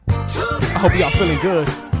Hope y'all feeling good.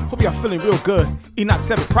 Hope y'all feeling real good. Enoch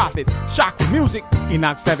 7 Prophet, shock with music.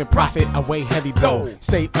 Enoch 7 Prophet, away heavy blow.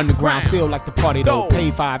 Stay underground, still like the party though. Pay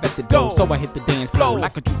 5 at the door, so I hit the dance floor.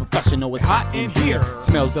 Like a true professional, it's hot in here.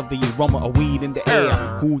 Smells of the aroma of weed in the air.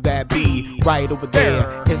 Who that be? Right over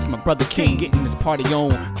there. It's my brother King getting this party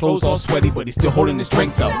on. Clothes all sweaty, but he's still holding his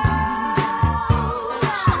drink though.